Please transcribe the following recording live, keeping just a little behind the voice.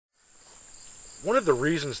One of the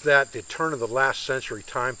reasons that the turn of the last century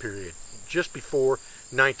time period, just before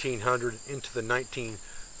 1900 into the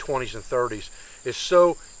 1920s and 30s, is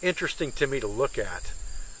so interesting to me to look at,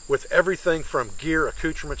 with everything from gear,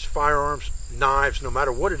 accoutrements, firearms, knives, no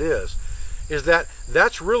matter what it is that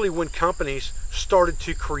that's really when companies started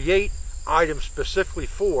to create items specifically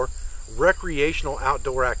for recreational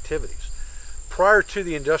outdoor activities. Prior to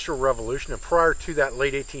the Industrial Revolution and prior to that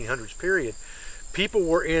late 1800s period, people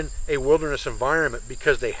were in a wilderness environment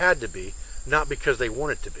because they had to be, not because they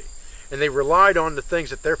wanted to be. And they relied on the things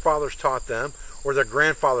that their fathers taught them, or their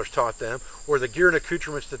grandfathers taught them, or the gear and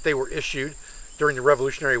accoutrements that they were issued during the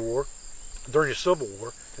Revolutionary War, during the Civil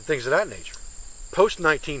War, and things of that nature.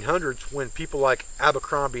 Post-1900s, when people like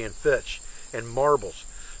Abercrombie and Fitch and Marbles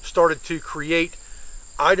started to create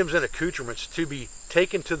items and accoutrements to be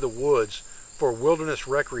taken to the woods for wilderness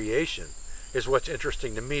recreation, is what's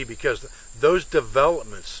interesting to me, because those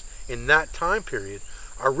developments in that time period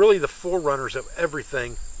are really the forerunners of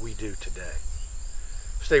everything we do today.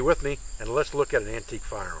 Stay with me and let's look at an antique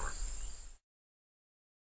firearm.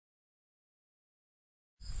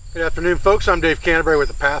 Good afternoon, folks. I'm Dave Canterbury with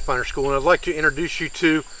the Pathfinder School, and I'd like to introduce you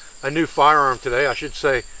to a new firearm today. I should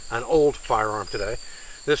say an old firearm today.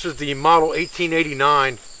 This is the model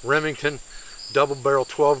 1889 Remington double barrel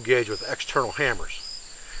 12 gauge with external hammers.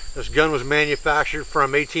 This gun was manufactured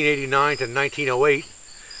from 1889 to 1908.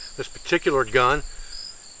 This particular gun,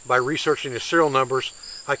 by researching the serial numbers,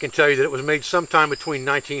 I can tell you that it was made sometime between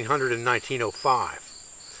 1900 and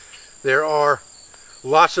 1905. There are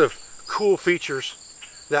lots of cool features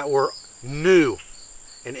that were new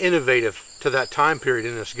and innovative to that time period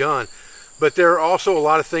in this gun, but there are also a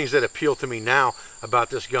lot of things that appeal to me now about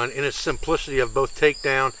this gun in its simplicity of both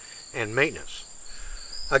takedown and maintenance.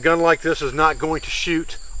 A gun like this is not going to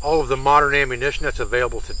shoot all of the modern ammunition that's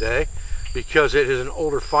available today, because it is an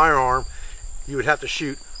older firearm. You would have to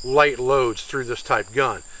shoot light loads through this type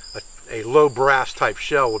gun. A low brass type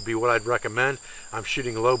shell would be what I'd recommend. I'm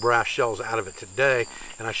shooting low brass shells out of it today,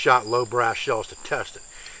 and I shot low brass shells to test it.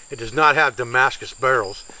 It does not have Damascus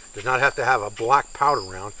barrels, does not have to have a black powder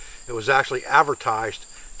round. It was actually advertised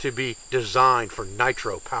to be designed for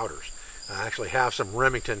nitro powders. I actually have some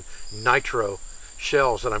Remington nitro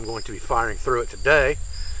shells that I'm going to be firing through it today.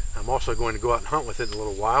 I'm also going to go out and hunt with it in a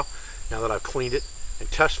little while, now that I've cleaned it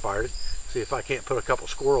and test fired it, see if I can't put a couple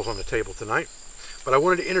squirrels on the table tonight. But I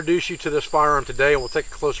wanted to introduce you to this firearm today, and we'll take a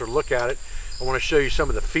closer look at it. I want to show you some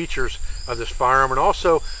of the features of this firearm, and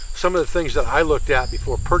also some of the things that I looked at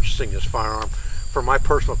before purchasing this firearm for my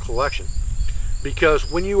personal collection.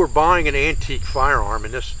 Because when you are buying an antique firearm,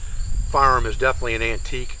 and this firearm is definitely an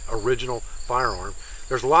antique, original firearm,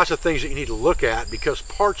 there's lots of things that you need to look at, because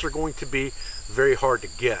parts are going to be very hard to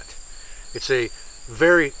get. There's a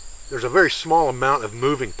very small amount of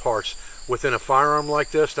moving parts within a firearm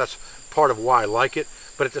like this. That's part of why I like it.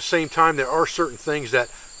 But at the same time, there are certain things that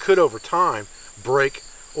could over time break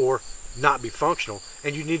or not be functional,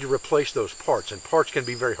 and you need to replace those parts, and parts can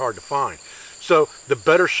be very hard to find. So the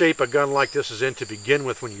better shape a gun like this is in to begin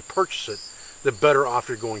with when you purchase it, the better off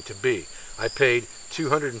you're going to be. I paid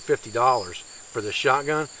 $250 for this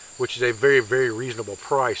shotgun, which is a very, very reasonable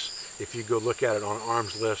price if you go look at it on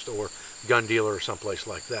Arms List or Gun Dealer or someplace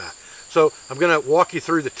like that. So I'm going to walk you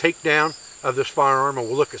through the takedown of this firearm, and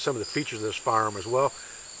we'll look at some of the features of this firearm as well.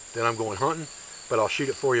 Then I'm going hunting, but I'll shoot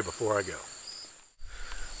it for you before I go.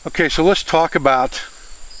 Okay, so let's talk about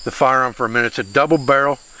the firearm for a minute. It's a double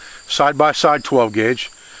barrel, side-by-side 12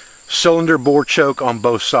 gauge, cylinder bore choke on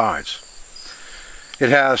both sides. It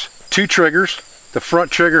has two triggers. The front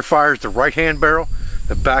trigger fires the right-hand barrel.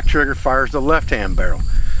 The back trigger fires the left-hand barrel.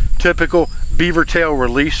 Typical beaver tail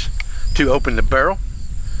release to open the barrel.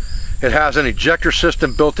 It has an ejector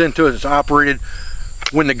system built into it. It's operated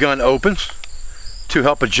when the gun opens to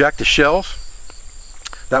help eject the shells.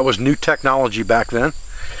 That was new technology back then.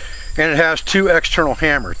 And it has two external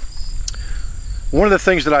hammers. One of the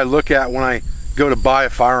things that I look at when I go to buy a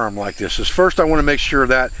firearm like this is, first I want to make sure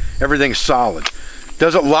that everything's solid.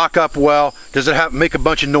 Does it lock up well? Does it make a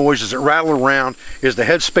bunch of noise? Does it rattle around? Is the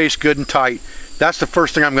headspace good and tight? That's the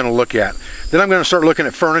first thing I'm going to look at. Then I'm going to start looking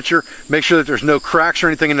at furniture, make sure that there's no cracks or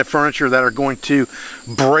anything in the furniture that are going to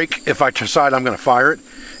break if I decide I'm going to fire it.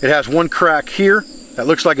 It has one crack here that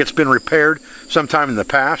looks like it's been repaired sometime in the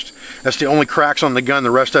past. That's the only cracks on the gun. The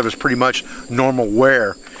rest of it is pretty much normal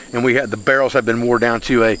wear, and the barrels have been worn down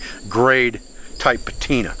to a grade type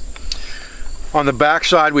patina. On the back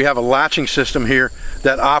side, we have a latching system here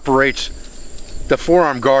that operates the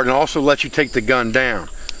forearm guard and also lets you take the gun down.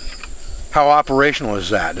 How operational is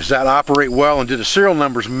that? Does that operate well, and do the serial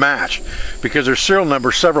numbers match? Because there's serial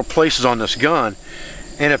numbers several places on this gun,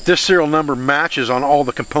 And if this serial number matches on all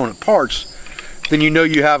the component parts, then you know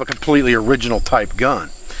you have a completely original type gun.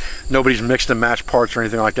 Nobody's mixed and matched parts or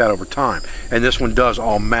anything like that over time. And this one does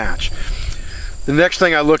all match. The next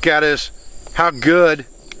thing I look at is how good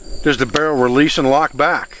does the barrel release and lock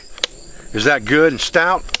back? Is that good and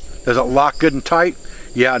stout? Does it lock good and tight?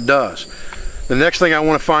 Yeah, it does. The next thing I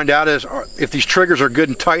want to find out is if these triggers are good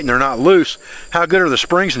and tight and they're not loose, how good are the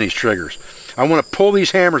springs in these triggers? I want to pull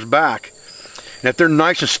these hammers back, and if they're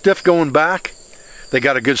nice and stiff going back, they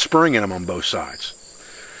got a good spring in them on both sides.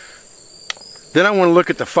 Then I want to look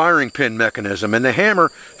at the firing pin mechanism, and the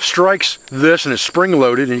hammer strikes this and it's spring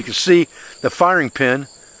loaded, and you can see the firing pin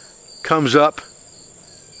comes up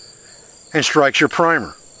and strikes your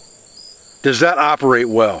primer. Does that operate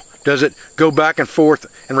well? Does it go back and forth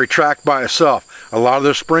and retract by itself? A lot of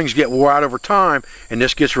those springs get wore out over time, and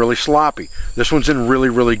this gets really sloppy. This one's in really,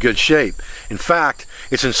 really good shape. In fact,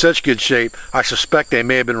 it's in such good shape, I suspect they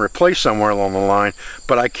may have been replaced somewhere along the line,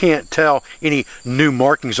 but I can't tell any new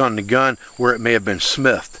markings on the gun where it may have been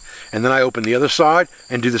smithed. And then I open the other side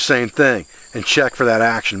and do the same thing and check for that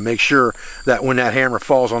action. Make sure that when that hammer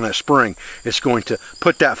falls on that spring, it's going to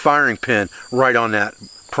put that firing pin right on that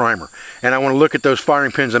primer. And I want to look at those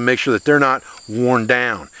firing pins and make sure that they're not worn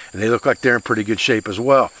down, and they look like they're in pretty good shape as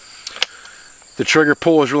well. The trigger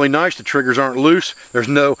pull is really nice. The triggers aren't loose. There's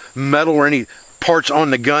no metal or any parts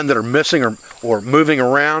on the gun that are missing or moving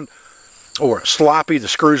around or sloppy. The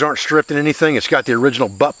screws aren't stripped in anything. It's got the original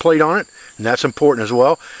butt plate on it, and that's important as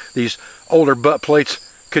well. These older butt plates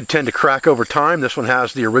could tend to crack over time. This one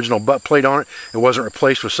has the original butt plate on it. It wasn't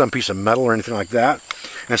replaced with some piece of metal or anything like that.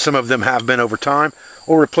 And some of them have been over time,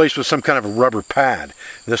 or replaced with some kind of a rubber pad.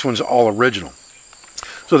 This one's all original.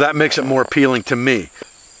 So that makes it more appealing to me.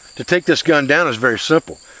 To take this gun down is very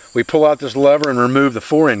simple. We pull out this lever and remove the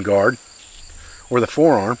fore-end guard, or the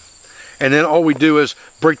forearm, and then all we do is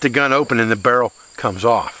break the gun open and the barrel comes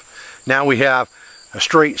off. Now we have a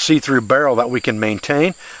straight see-through barrel that we can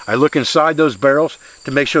maintain. I look inside those barrels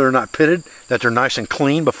to make sure they're not pitted, that they're nice and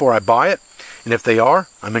clean before I buy it. And if they are,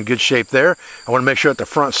 I'm in good shape there. I want to make sure that the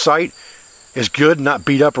front sight is good, not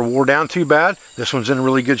beat up or wore down too bad. This one's in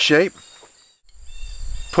really good shape.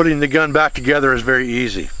 Putting the gun back together is very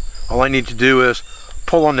easy. All I need to do is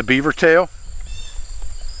pull on the beaver tail,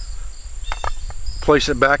 place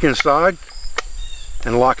it back inside,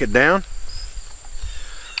 and lock it down.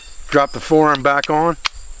 Drop the forearm back on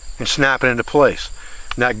and snap it into place.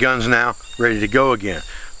 And that gun's now ready to go again.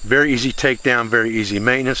 Very easy takedown, very easy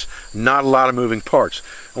maintenance, not a lot of moving parts.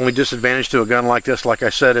 Only disadvantage to a gun like this, like I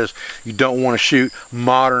said, is you don't want to shoot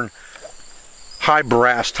modern high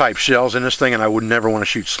brass type shells in this thing, and I would never want to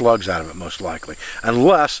shoot slugs out of it most likely.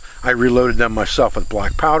 Unless I reloaded them myself with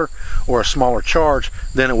black powder or a smaller charge,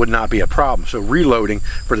 then it would not be a problem. So reloading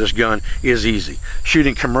for this gun is easy.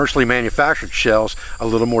 Shooting commercially manufactured shells, a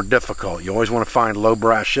little more difficult. You always want to find low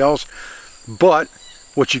brass shells, but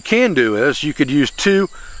what you can do is you could use two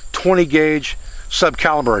 20 gauge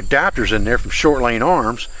subcaliber adapters in there from Short Lane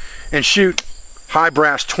Arms and shoot high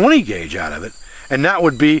brass 20 gauge out of it, and that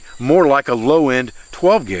would be more like a low end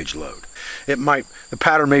 12 gauge load. The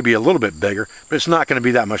pattern may be a little bit bigger, but it's not going to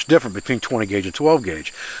be that much different between 20 gauge and 12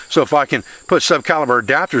 gauge. So if I can put subcaliber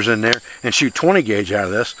adapters in there and shoot 20 gauge out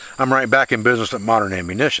of this, I'm right back in business with modern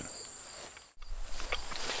ammunition.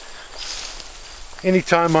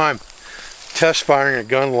 Anytime I'm test firing a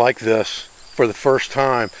gun like this for the first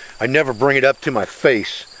time, I never bring it up to my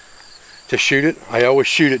face to shoot it. I always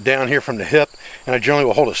shoot it down here from the hip, and I generally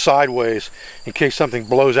will hold it sideways in case something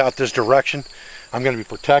blows out this direction. I'm going to be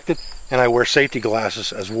protected, and I wear safety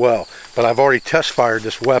glasses as well. But I've already test fired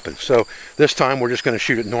this weapon, so this time we're just going to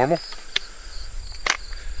shoot it normal,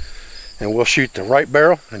 and we'll shoot the right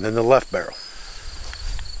barrel and then the left barrel.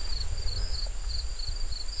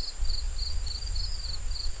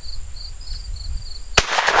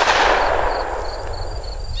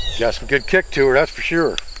 Got some good kick to her, that's for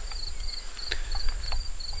sure.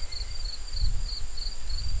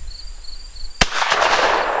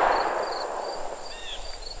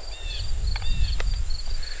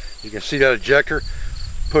 You can see that ejector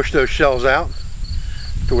push those shells out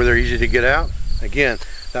to where they're easy to get out. Again,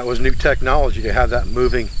 that was new technology to have that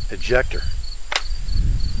moving ejector.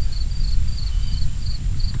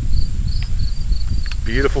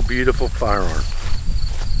 Beautiful, beautiful firearm.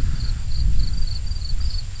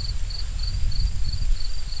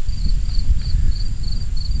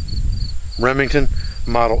 Remington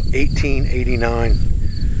model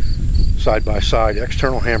 1889 side-by-side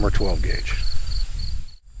external hammer 12 gauge.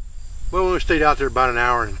 Well, we stayed out there about an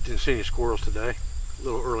hour and didn't see any squirrels today. A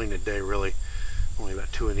little early in the day, really. Only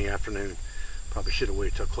about 2 in the afternoon. Probably should have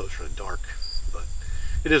waited till closer to dark. But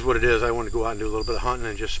it is what it is. I want to go out and do a little bit of hunting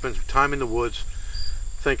and just spend some time in the woods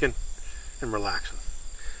thinking and relaxing.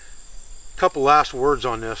 A couple last words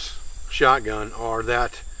on this shotgun are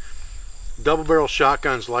that double barrel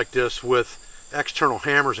shotguns like this with external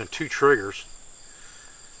hammers and 2 triggers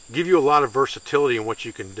give you a lot of versatility in what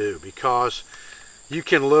you can do, because you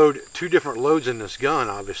can load 2 different loads in this gun,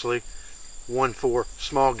 obviously, one for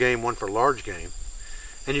small game, one for large game,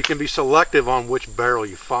 and you can be selective on which barrel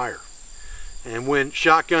you fire. And when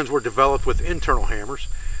shotguns were developed with internal hammers,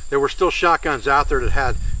 there were still shotguns out there that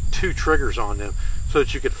had 2 triggers on them so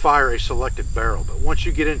that you could fire a selected barrel. But once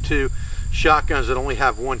you get into shotguns that only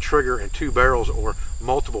have 1 trigger and 2 barrels or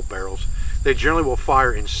multiple barrels, they generally will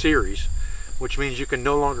fire in series, which means you can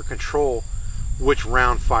no longer control which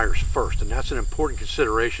round fires first. And that's an important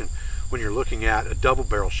consideration when you're looking at a double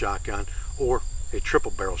barrel shotgun or a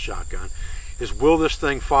triple barrel shotgun, is will this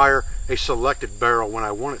thing fire a selected barrel when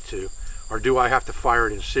I want it to, or do I have to fire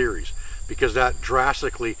it in series? Because that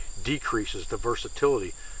drastically decreases the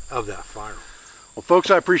versatility of that firearm. Well,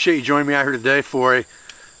 folks, I appreciate you joining me out here today for a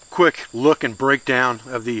quick look and breakdown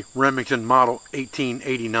of the Remington Model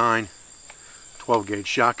 1889 12 gauge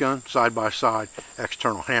shotgun, side by side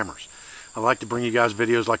external hammers. I like to bring you guys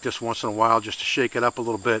videos like this once in a while just to shake it up a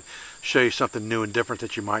little bit, show you something new and different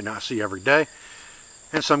that you might not see every day.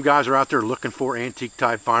 And some guys are out there looking for antique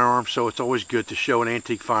type firearms, so it's always good to show an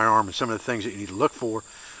antique firearm and some of the things that you need to look for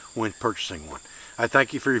when purchasing one. I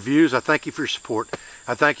thank you for your views. I thank you for your support.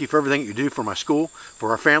 I thank you for everything you do for my school, for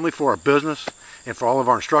our family, for our business, and for all of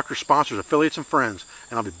our instructors, sponsors, affiliates, and friends.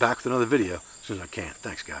 And I'll be back with another video as soon as I can.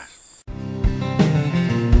 Thanks, guys.